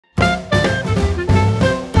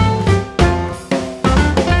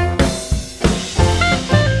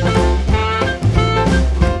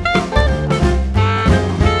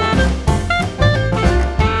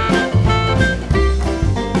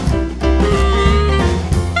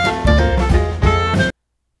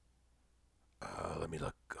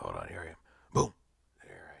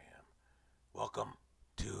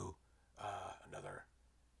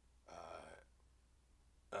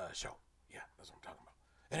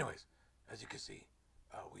Anyways, as you can see,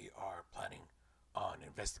 we are planning on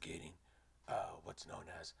investigating what's known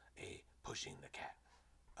as a pushing the cat.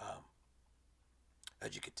 Um,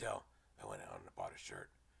 as you can tell, I went out and bought a shirt.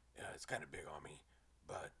 It's kind of big on me,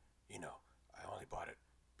 but I only bought it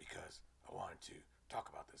because I wanted to talk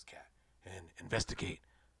about this cat and investigate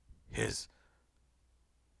his.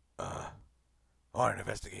 I want to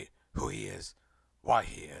investigate who he is, why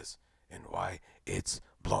he is, and why it's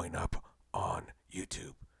blowing up on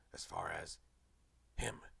YouTube as far as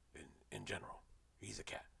him in general. He's a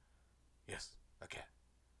cat. Yes, a cat.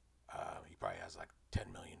 He probably has like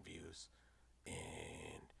 10 million views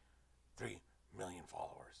and 3 million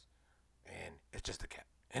followers. And it's just a cat.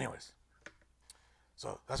 Anyways,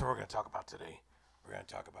 so that's what we're going to talk about today. We're going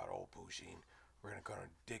to talk about old Pusheen. We're going to kind of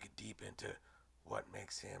dig deep into what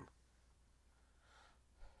makes him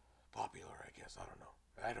popular, I guess. I don't know.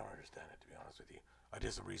 I don't understand it, to be honest with you. I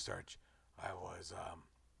did some research. I was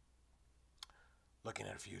looking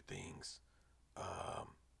at a few things,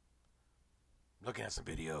 looking at some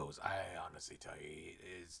videos. I honestly tell you,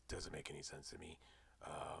 it doesn't make any sense to me.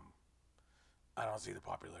 I don't see the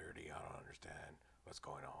popularity. I don't understand what's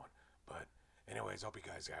going on. But anyways, hope you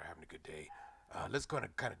guys are having a good day. Let's go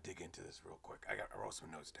and kind of dig into this real quick. I wrote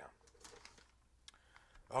some notes down.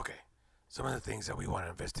 Okay, some of the things that we want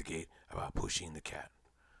to investigate about Pusheen the cat.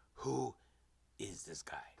 Who is this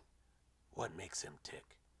guy? What makes him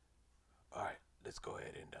tick? All right, let's go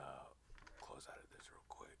ahead and close out of this real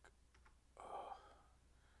quick.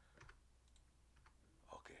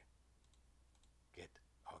 Okay.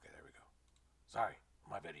 Okay, there we go. Sorry,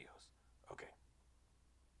 my videos. Okay.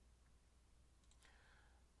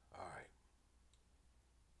 All right.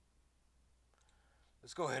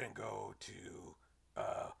 Let's go ahead and go to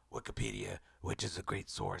Wikipedia, which is a great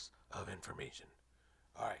source of information.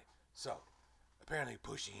 All right. So, apparently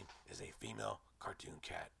Pusheen is a female cartoon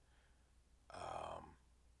cat.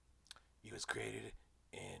 He was created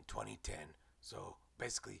in 2010. So,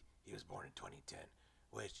 basically, he was born in 2010,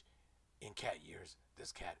 which in cat years,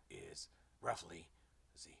 this cat is roughly,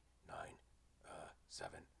 let's see, 9,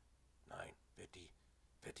 7, 9, 50,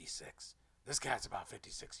 56. This cat's about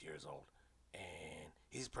 56 years old, and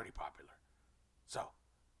he's pretty popular. So,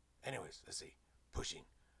 anyways, let's see. Pusheen.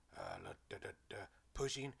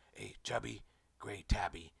 Pusheen, a chubby, gray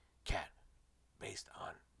tabby cat based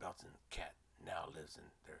on Douchin cat, now lives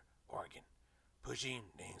in their Oregon.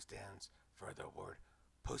 Pusheen name stands for the word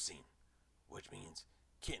pussing, which means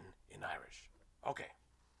kitten in Irish. Okay.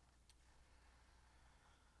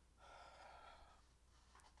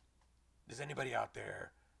 Does anybody out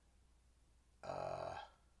there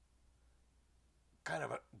kind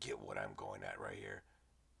of get what I'm going at right here?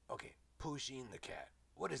 Okay, Pusheen the cat.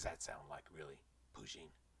 What does that sound like, really?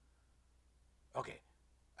 Pusheen. Okay,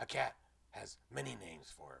 a cat has many names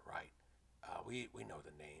for it, right? We know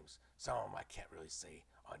the names. Some of them I can't really say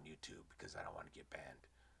on YouTube because I don't want to get banned.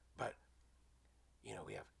 But,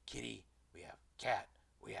 we have kitty, we have cat,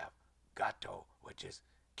 we have gato, which is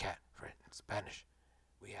cat for in Spanish.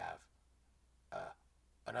 We have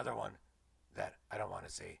another one that I don't want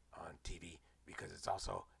to say on TV because it's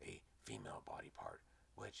also a female body part,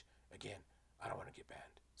 which, again, I don't want to get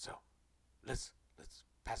banned. So, let's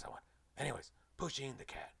pass that one. Anyways, Pusheen the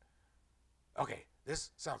cat. Okay,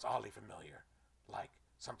 this sounds oddly familiar, like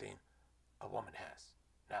something a woman has.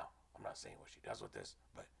 Now, I'm not saying what she does with this,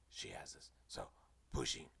 but she has this. So,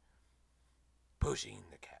 Pusheen.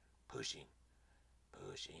 Pusheen the cat. Pusheen.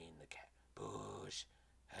 Pusheen the cat. Push.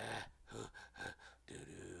 Ha. Huh, huh. Do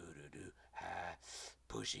do do do. Ha.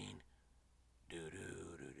 Pusheen. Do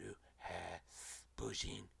do do do. Ha.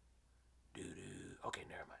 Pusheen. Do do. Okay,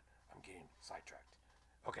 never mind. I'm getting sidetracked.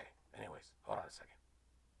 Okay, anyways, hold on a second.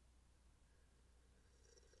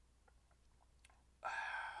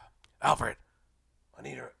 Alfred, I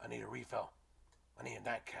need a refill. I need a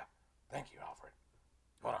nightcap. Thank you, Alfred.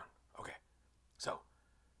 Hold on. Okay. So,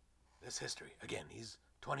 this history. Again, he's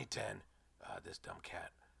 2010, this dumb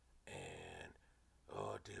cat. And,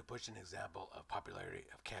 to push an example of popularity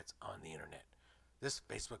of cats on the internet. This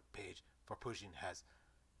Facebook page for Pusheen has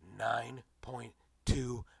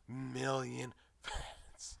 9.2 million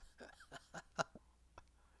fans.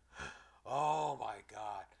 Oh my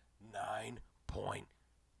God.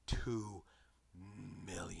 9.2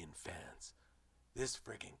 million fans. This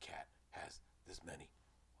friggin' cat has this many.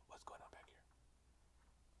 What's going on back here?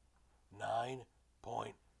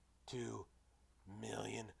 9.2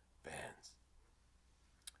 million fans.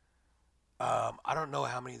 I don't know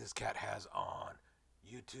how many this cat has on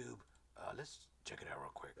YouTube. Let's check it out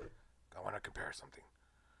real quick. I want to compare something.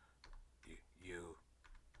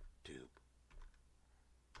 YouTube.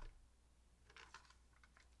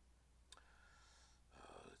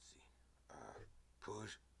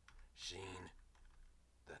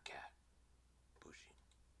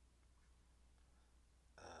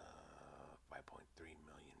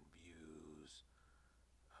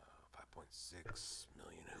 1.6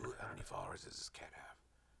 million. How many followers does this cat have?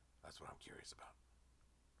 That's what I'm curious about.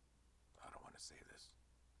 I don't want to say this.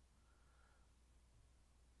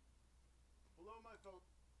 Hello, my phone.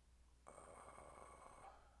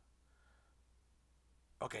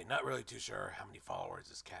 Okay, not really too sure how many followers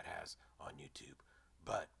this cat has on YouTube,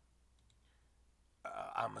 but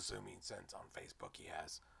I'm assuming since on Facebook he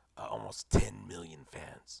has almost 10 million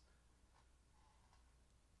fans.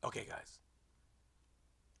 Okay, guys.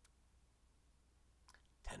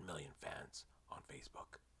 10 million fans on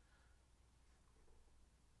Facebook.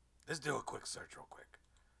 Let's do a quick search real quick.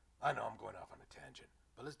 I know I'm going off on a tangent,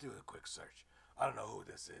 but let's do a quick search. I don't know who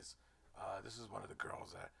this is. This is one of the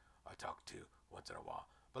girls that I talk to once in a while.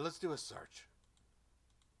 But let's do a search.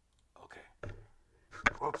 Okay.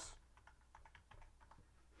 Whoops.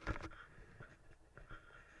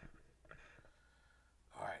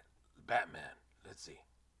 Alright, Batman. Let's see.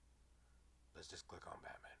 Let's just click on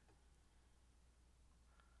Batman.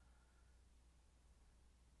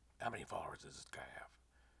 How many followers does this guy have?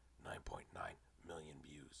 9.9 million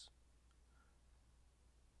views.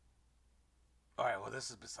 Alright, well, this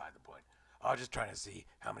is beside the point. I was just trying to see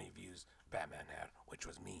how many views Batman had, which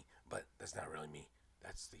was me, but that's not really me.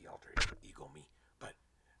 That's the alter ego me. But,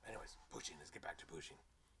 anyways, Pusheen, let's get back to Pusheen.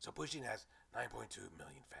 So, Pusheen has 9.2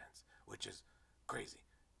 million fans, which is crazy.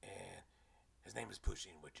 And his name is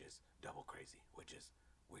Pusheen, which is double crazy, which is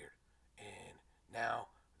weird. And now,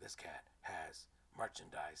 this cat has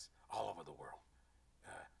merchandise all over the world.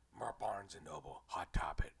 Barnes and Noble, Hot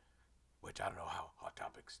Topic, which I don't know how Hot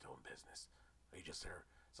Topic's still in business. They just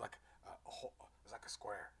it's like it's like a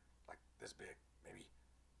square, like this big, maybe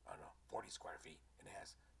I don't know, 40 square feet, and it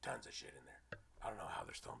has tons of shit in there. I don't know how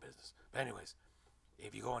they're still in business, but anyways,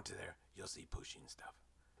 if you go into there, you'll see Pusheen stuff.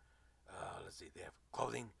 Let's see, they have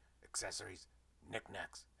clothing, accessories,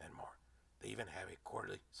 knickknacks, and more. They even have a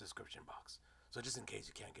quarterly subscription box. So just in case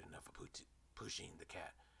you can't get enough of Pusheen the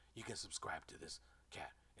cat, you can subscribe to this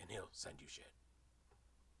cat, and he'll send you shit.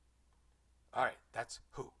 Alright, that's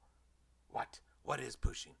who. What is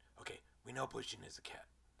Pusheen? Okay, we know Pusheen is a cat.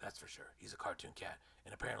 That's for sure. He's a cartoon cat,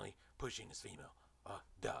 and apparently Pusheen is female.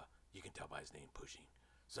 Duh. You can tell by his name, Pusheen.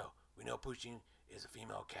 So, we know Pusheen is a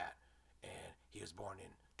female cat, and he was born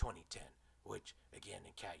in 2010, which, again,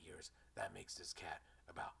 in cat years, that makes this cat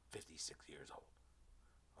about 56 years old.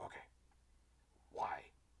 Okay.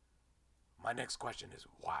 Why? My next question is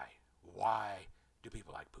why? Why do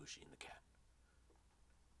people like Pusheen the cat?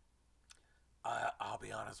 I'll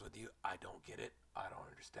be honest with you, I don't get it. I don't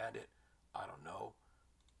understand it. I don't know.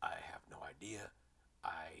 I have no idea.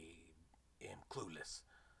 I am clueless.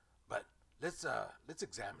 But let's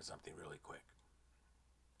examine something really quick.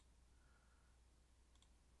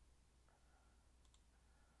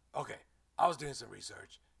 Okay, I was doing some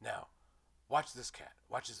research. Now, watch this cat.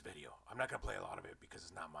 Watch this video. I'm not gonna play a lot of it because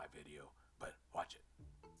it's not my video, but watch it.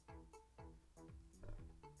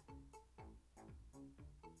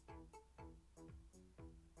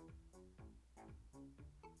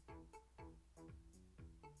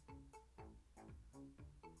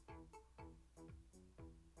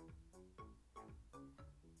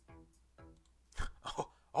 Oh,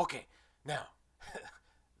 okay. Now,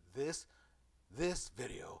 this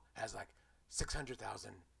video has like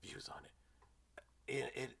 600,000 views on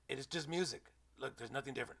it. It is just music. Look, there's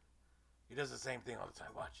nothing different. He does the same thing all the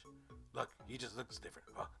time. Watch. Look, he just looks different.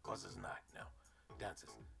 Oh, closes an eye. Now, dances.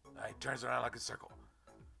 He turns around like a circle.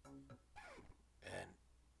 And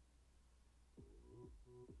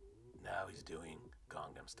now he's doing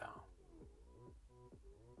Gangnam Style.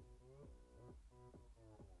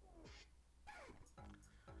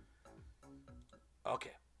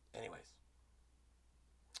 Okay. Anyways,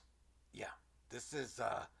 yeah, this is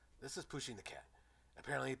Pusheen the cat.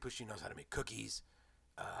 Apparently, Pusheen knows how to make cookies.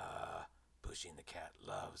 Pusheen the cat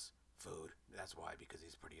loves food. That's why, because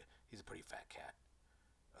he's a pretty fat cat.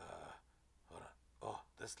 Hold on. Oh,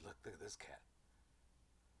 look at this cat.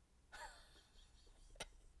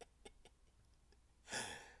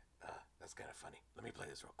 That's kind of funny. Let me play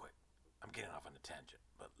this real quick. I'm getting off on a tangent,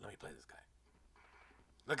 but let me play this guy.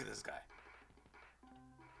 Look at this guy.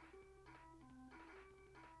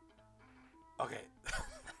 Okay.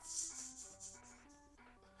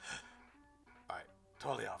 Alright,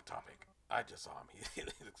 totally off topic. I just saw him. He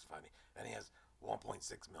looks funny. And he has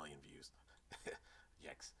 1.6 million views.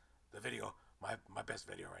 Yikes. The video, my best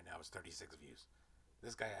video right now is 36 views.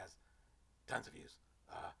 This guy has tons of views.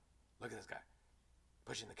 Look at this guy.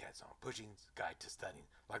 Pusheen the Cat song. Pusheen's Guide to Studying.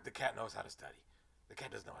 Like the cat knows how to study. The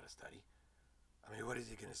cat doesn't know how to study. I mean, what is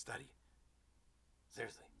he going to study?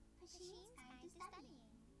 Seriously. Pusheen's Guide to Studying.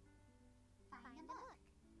 Find a book.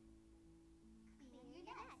 Clear your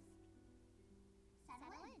desk.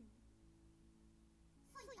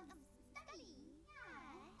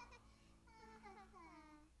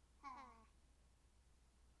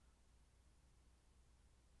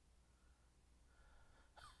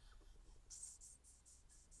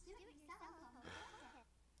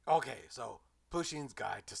 Okay, so Pusheen's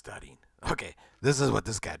Guide to Studying. Okay, this is what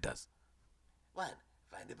this cat does. 1.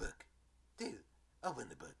 Find a book. 2. Open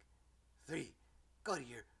the book. 3. Go to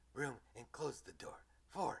your room and close the door.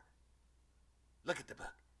 4. Look at the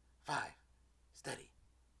book. 5. Study.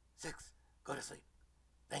 6. Go to sleep.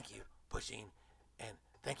 Thank you, Pusheen, and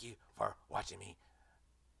thank you for watching me.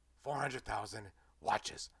 400,000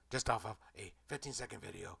 watches just off of a 15-second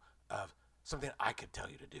video of something I could tell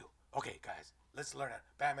you to do. Okay, guys, let's learn it.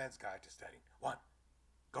 Batman's Guide to Studying. 1.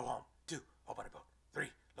 Go home. 2. Open a book. 3.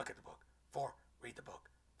 Look at the book. 4. Read the book.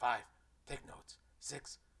 5. Take notes.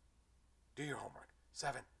 6. Do your homework.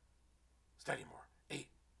 7. Study more. 8.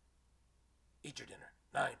 Eat your dinner.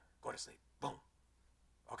 9. Go to sleep. Boom.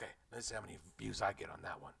 Okay, let's see how many views I get on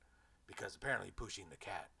that one. Because apparently Pusheen the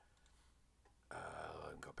Cat.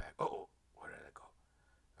 Let me go back. Oh, where did I go?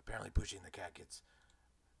 Apparently Pusheen the Cat gets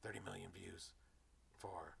 30 million views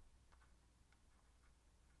for...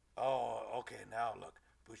 Oh, okay, now look.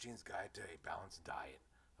 Pusheen's Guide to a Balanced Diet.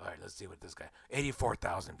 Alright, let's see what this guy...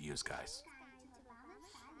 84,000 views, guys.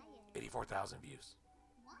 84,000 views.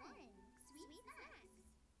 1. Sweet snacks.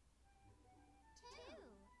 2.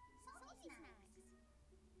 Salty snacks.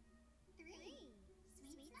 3.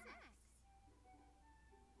 Sweet snacks.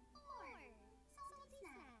 4. Salty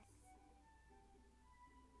snacks.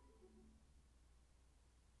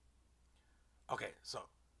 Okay, so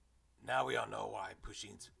now we all know why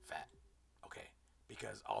Pusheen's fat. Okay,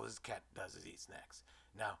 because all this cat does is eat snacks.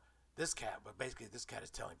 Now, this cat, but basically this cat is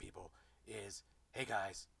telling people is, hey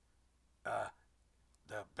guys,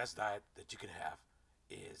 the best diet that you can have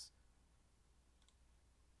is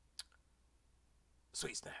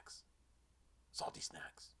sweet snacks, salty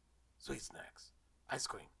snacks, sweet snacks, ice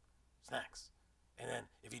cream, snacks. And then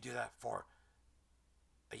if you do that for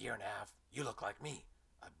a year and a half, you look like me,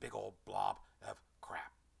 a big old blob of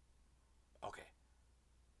crap. Okay,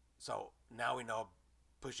 so now we know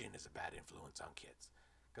Pusheen is a bad influence on kids,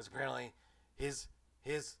 because apparently his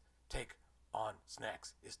take on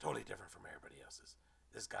snacks is totally different from everybody else's.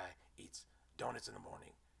 This guy eats donuts in the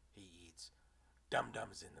morning. He eats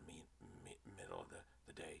dum-dums in the middle of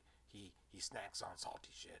the day. He snacks on salty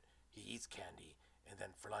shit. He eats candy, and then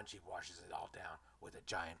for lunch he washes it all down with a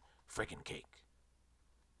giant freaking cake.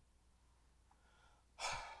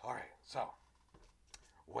 Alright, so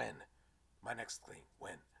when my next thing,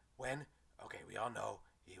 when okay, we all know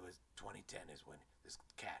he was 2010 is when this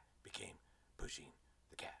cat became Pusheen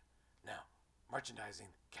the Cat. Now,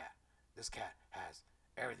 merchandising cat. This cat has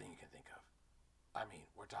everything you can think of. I mean,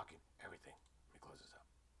 we're talking everything. Let me close this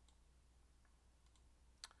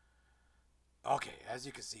up. Okay, as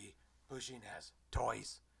you can see, Pusheen has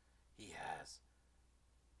toys. He has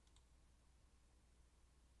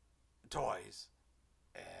toys,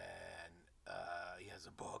 and he has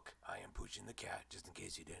a book. I am Pusheen the Cat, just in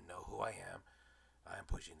case you didn't know who I am. I am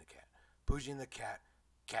Pusheen the Cat. Pusheen the Cat,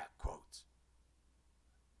 cat quotes.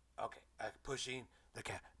 Okay, Pusheen the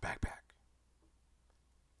Cat backpack.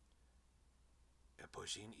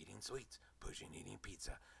 Pusheen eating sweets. Pusheen eating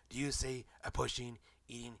pizza. Do you say a Pusheen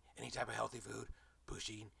eating any type of healthy food?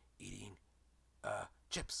 Pusheen eating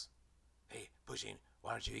chips. Hey, Pusheen,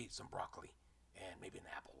 why don't you eat some broccoli and maybe an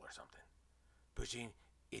apple or something? Pusheen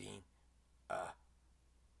eating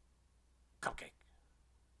cupcake.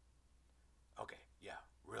 Okay, yeah,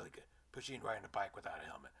 really good. Pusheen riding a bike without a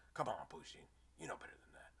helmet. Come on, Pusheen. You know better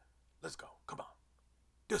than that. Let's go. Come on.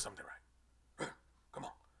 Do something right. Come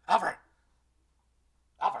on. Alfred!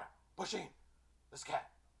 Alfred! Pusheen! This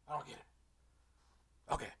cat. I don't get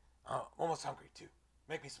it. Okay. I'm almost hungry, too.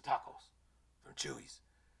 Make me some tacos. From Chewy's.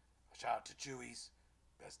 Shout out to Chewy's.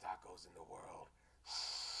 Best tacos in the world.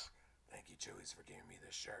 Thank you, Chewy's, for giving me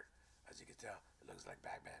this shirt. As you can tell, it looks like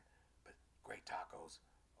Batman. But great tacos.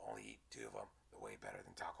 Only eat 2 of them. They're way better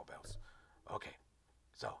than Taco Bell's. Okay.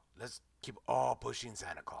 So, let's keep all pushing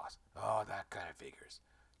Santa Claus. Oh, that kind of figures.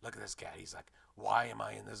 Look at this cat. He's like, why am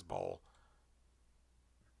I in this bowl?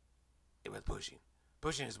 It was Pusheen.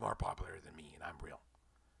 Pusheen is more popular than me, and I'm real.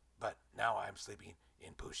 But now I'm sleeping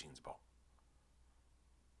in Pusheen's bowl.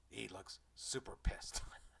 He looks super pissed.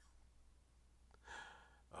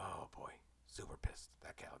 Oh boy, super pissed.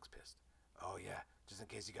 That cat looks pissed. Oh yeah, just in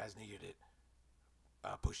case you guys needed it.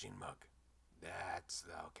 Pusheen mug. That's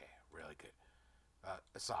okay, really good.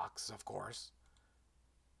 Socks, of course.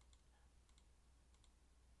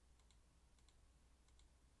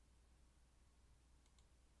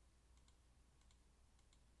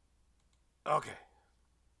 Okay.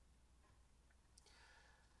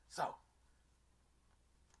 So,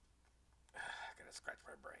 I gotta scratch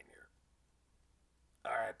my brain here.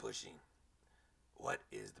 Alright, Pusheen. What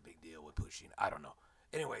is the big deal with Pusheen? I don't know.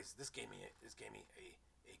 Anyways, this gave me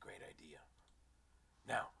a great idea.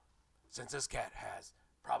 Now, since this cat has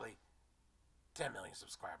probably 10 million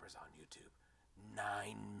subscribers on YouTube,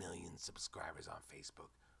 9 million subscribers on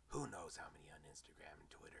Facebook, who knows how many on Instagram and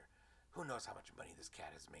Twitter, who knows how much money this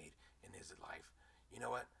cat has made in his life. You know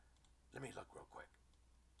what? Let me look real quick.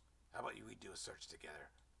 How about we do a search together,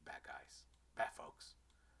 bat guys, bat folks.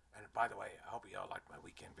 And by the way, I hope you all liked my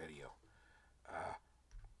weekend video.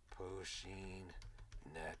 Pusheen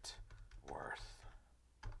net worth.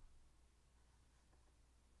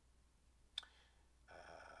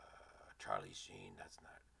 Charlie Sheen, that's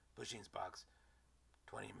not. Pusheen's box,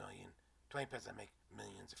 20 million. 20 pets that make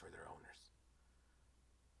millions for their owners.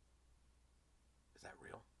 Is that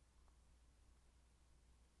real?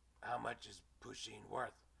 How much is Pusheen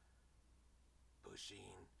worth?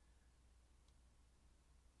 Pusheen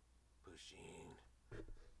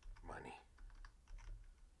money.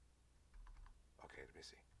 Okay, let me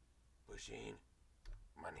see. Pusheen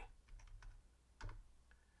money.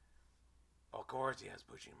 Of course he has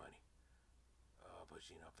Pusheen money.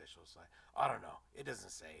 Pusheen official site. I don't know. It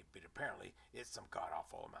doesn't say, but apparently it's some god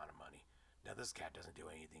awful amount of money. Now this cat doesn't do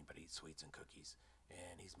anything but eat sweets and cookies,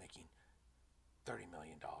 and he's making $30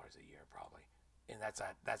 million a year probably, and that's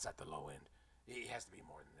at the low end. It has to be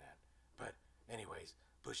more than that. But anyways,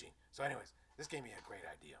 Pusheen. So anyways, this gave me a great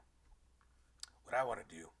idea. What I want to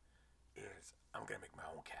do is I'm gonna make my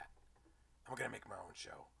own cat. I'm gonna make my own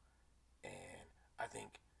show, and I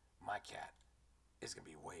think my cat is gonna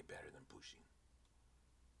be way better than Pusheen.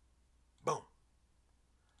 Boom.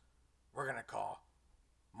 We're gonna call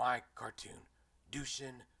my cartoon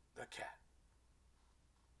Douchin the Cat.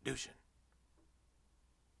 Douchin.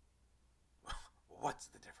 What's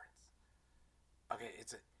the difference? Okay,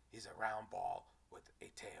 he's a round ball with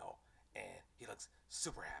a tail, and he looks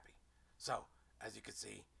super happy. So, as you can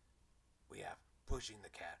see, we have Pusheen the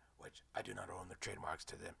Cat, which I do not own the trademarks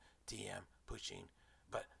to them, TM, Pusheen,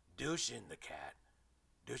 but Douchin the Cat.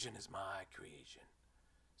 Douchin is my creation.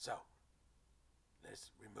 So,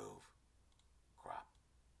 let's crop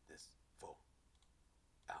this full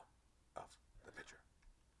out of the picture.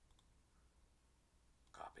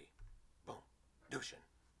 Copy. Boom. Douchin.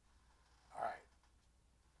 Alright.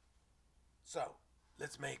 So,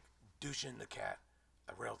 let's make Douchin the Cat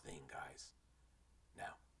a real thing, guys.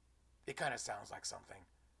 Now, it kind of sounds like something,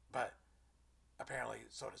 but apparently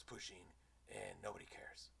so does Pusheen, and nobody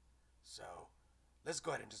cares. So, let's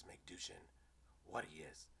go ahead and just make Douchin what he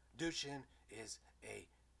is. Douchin is a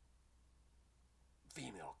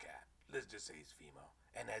female cat. Let's just say he's female.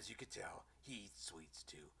 And as you can tell, he eats sweets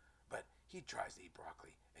too. But he tries to eat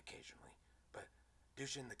broccoli occasionally. But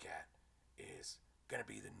Douchin the Cat is going to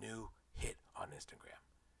be the new hit on Instagram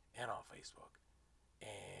and on Facebook.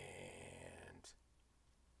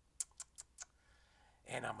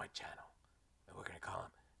 And on my channel. And we're going to call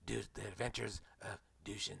him The Adventures of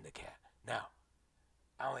Douchin the Cat. Now,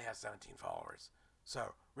 I only have 17 followers.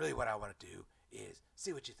 So, really what I want to do is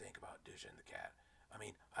see what you think about Douchin the Cat. I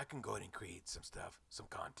mean, I can go ahead and create some stuff, some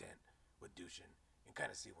content with Douchin and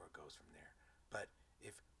kind of see where it goes from there. But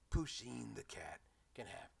if Pusheen the Cat can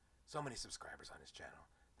have so many subscribers on his channel,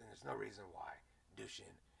 then there's no reason why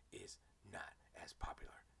Douchin is not as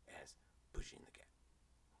popular as Pusheen the Cat.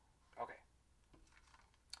 Okay.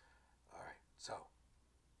 Alright, so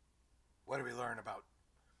what did we learn about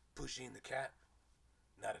Pusheen the Cat?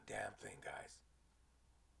 Not a damn thing, guys.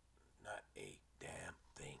 Not a damn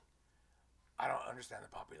thing. I don't understand the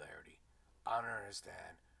popularity. I don't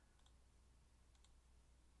understand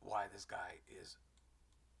why this guy is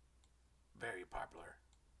very popular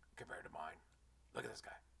compared to mine. Look at this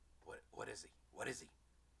guy. What is he? What is he?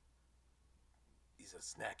 He's a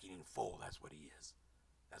snack eating fool. That's what he is.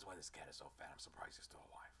 That's why this cat is so fat. I'm surprised he's still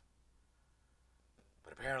alive.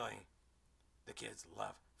 But apparently, the kids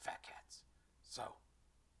love fat cats. So,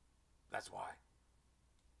 that's why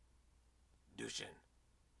Douchin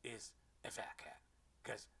is a fat cat.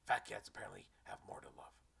 Because fat cats apparently have more to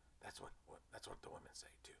love. That's what the women say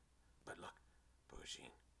too. But look,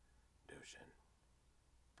 Pusheen, Douchin,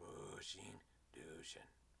 Pusheen, Douchin,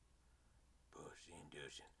 Pusheen,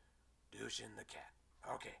 Douchin, Douchin the Cat.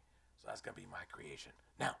 Okay, so that's gonna be my creation.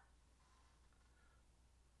 Now,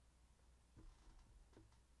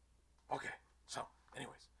 okay, so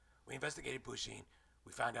anyways, we investigated Pusheen.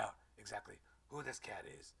 We found out exactly who this cat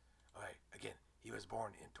is. Okay, again, he was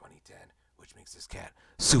born in 2010, which makes this cat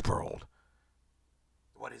super old.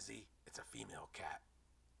 What is he? It's a female cat,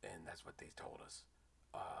 and that's what they told us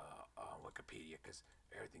on Wikipedia, because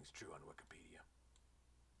everything's true on Wikipedia.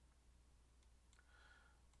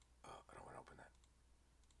 I don't want to open that.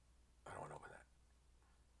 I don't want to open that.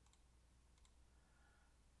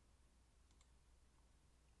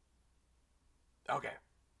 Okay,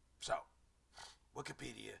 so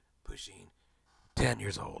Wikipedia, Pusheen, 10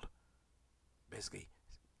 years old, basically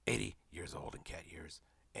 80 years old in cat years,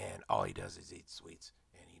 and all he does is eat sweets,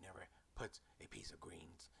 and he never puts a piece of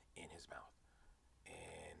greens in his mouth.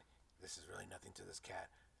 And this is really nothing to this cat.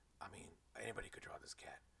 I mean, anybody could draw this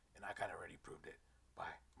cat, and I kind of already proved it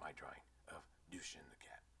by my drawing of Douchin the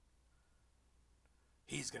cat.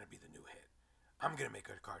 He's gonna be the new hit. I'm gonna make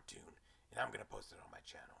a cartoon, and I'm gonna post it on my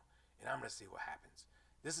channel, and I'm gonna see what happens.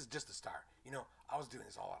 This is just the start. You know, I was doing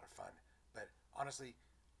this all out of fun, but honestly,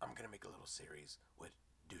 I'm gonna make a little series with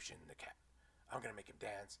Douchin the cat. I'm gonna make him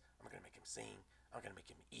dance. I'm gonna make him sing. I'm gonna make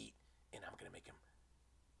him eat, and I'm gonna make him.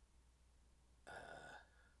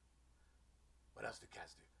 What else do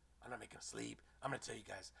cats do? I'm gonna make him sleep. I'm gonna tell you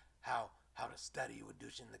guys how to study with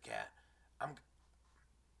Douchin the cat. I'm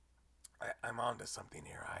I'm onto something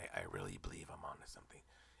here. I really believe I'm onto something,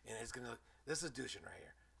 and it's gonna. This is Douchin right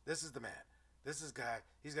here. This is the man. This is guy.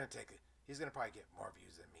 He's gonna take it. He's gonna probably get more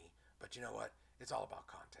views than me. But you know what? It's all about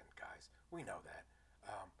content, guys. We know that.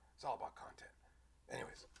 It's all about content.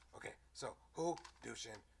 Anyways, okay. So who?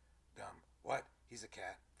 Douchin. What? He's a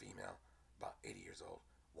cat, female, about 80 years old.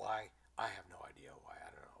 Why? I have no idea why.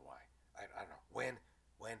 I don't know why. I don't know. When?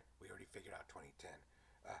 We already figured out 2010.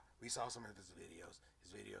 We saw some of his videos.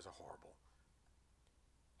 His videos are horrible.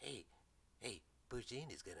 Hey,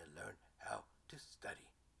 Pusheen is gonna learn how to study.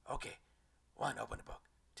 Okay. 1, open the book.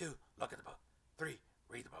 2, look at the book. 3,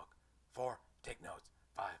 read the book. 4, take notes.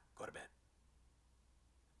 5, go to bed.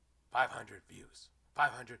 500 views.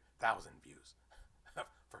 500,000 views.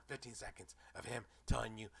 For 15 seconds of him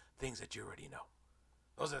telling you things that you already know.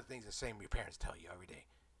 Those are the things the same your parents tell you every day.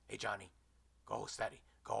 Hey Johnny, go study.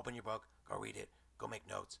 Go open your book. Go read it. Go make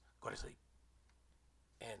notes. Go to sleep.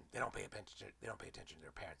 And they don't pay attention. They don't pay attention to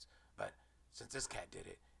their parents. But since this cat did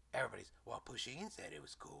it, everybody's Pusheen said it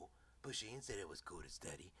was cool. Pusheen said it was cool to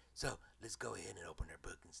study. So let's go ahead and open our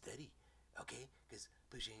book and study, okay? Because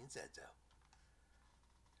Pusheen said so.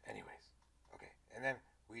 Anyways, okay. And then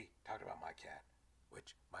we talked about my cat,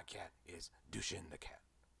 which my cat is Douchin the cat.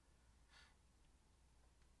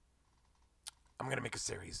 I'm gonna make a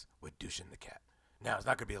series with Douchin the cat. Now it's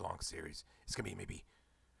not gonna be a long series. It's gonna be maybe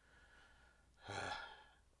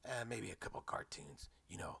a couple cartoons.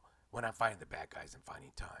 You know, when I'm finding the bad guys and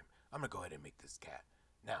finding time, I'm gonna go ahead and make this cat.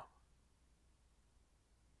 Now,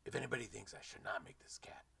 if anybody thinks I should not make this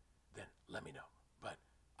cat, then let me know. But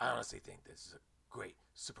I honestly think this is a great,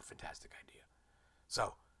 super fantastic idea.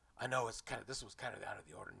 So I know this was kind of out of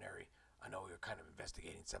the ordinary. I know we were kind of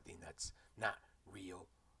investigating something that's not real,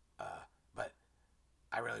 but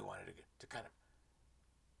I really wanted to kind of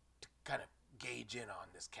gauge in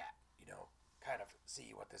on this cat, you know, kind of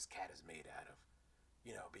see what this cat is made out of,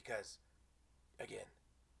 you know, because again,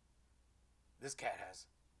 this cat has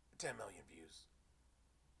 10 million views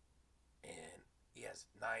and he has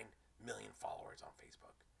 9 million followers on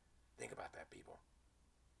Facebook. Think about that, people.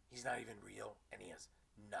 He's not even real and he has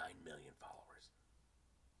 9 million followers.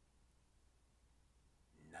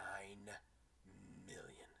 9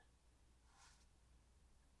 million.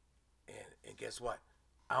 And guess what?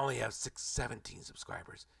 I only have 17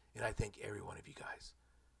 subscribers, and I thank every one of you guys.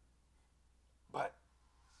 But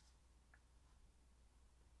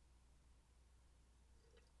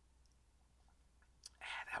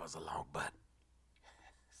that was a long butt.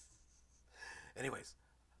 Anyways,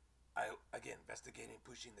 again investigating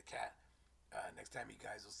Pusheen the cat. Next time you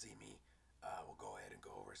guys will see me, we'll go ahead and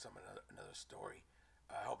go over another story.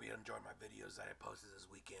 I hope you enjoyed my videos that I posted this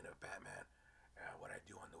weekend of Batman. What I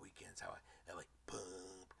do on the weekends, how I like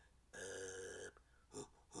pump up,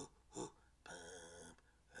 pump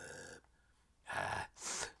up,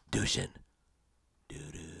 Douchin, do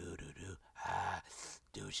do do do,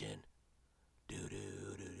 Douchin, do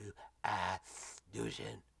do do do,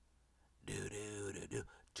 Douchin, do do do do,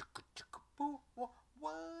 chicka chicka boo, what?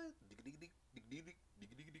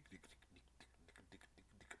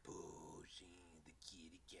 Pusheen the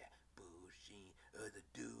kitty cat, Pusheen the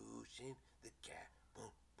Douchin the cat,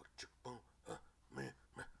 boom, boom,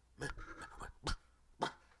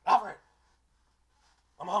 Alfred,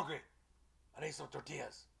 I'm hungry. I need some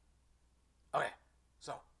tortillas. Okay,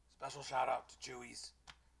 so special shout out to Chewy's.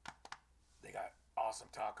 They got awesome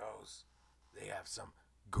tacos. They have some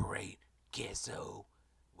great queso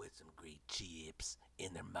with some great chips,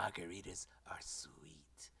 and their margaritas are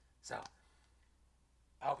sweet. So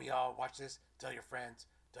I hope you all watch this. Tell your friends.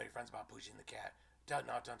 Tell your friends about Pusheen the cat. Don't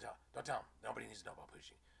tell them. Nobody needs to know about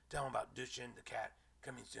Pusheen. Tell them about Douchin the cat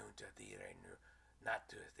coming soon to a theater, not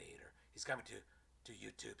to a theater. He's coming to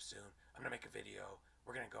YouTube soon. I'm gonna make a video.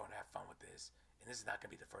 We're gonna go and have fun with this. And this is not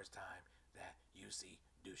gonna be the first time that you see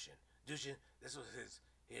Douchin. Douchin, this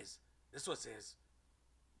was his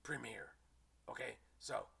premiere. Okay,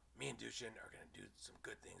 so me and Douchin are gonna do some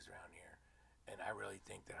good things around here, and I really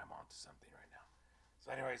think that I'm onto something right now.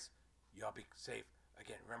 So, anyways, y'all be safe.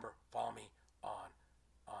 Again, remember, follow me on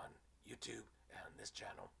YouTube and this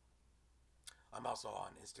channel. I'm also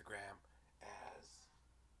on Instagram as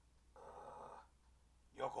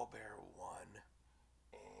Yoko Bear 1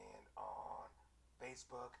 and on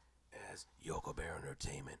Facebook as Yoko Bear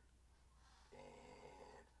Entertainment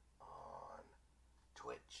and on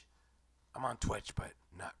Twitch. I'm on Twitch, but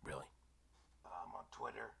not really. I'm on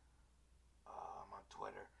Twitter. I'm on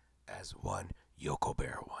Twitter as one Yoko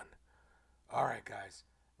Bear 1. All right, guys.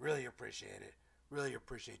 Really appreciate it. Really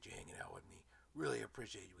appreciate you hanging out with me. Really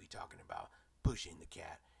appreciate you talking about Pusheen the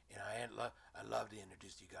Cat. And I love to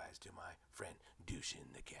introduce you guys to my friend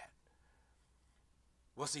Douchin the Cat.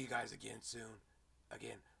 We'll see you guys again soon.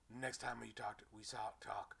 Again, next time we talk,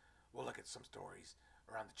 we'll look at some stories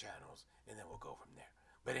around the channels, and then we'll go from there.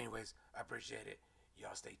 But anyways, I appreciate it.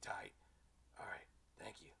 Y'all stay tight. All right.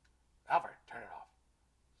 Thank you. Alfred, turn it off.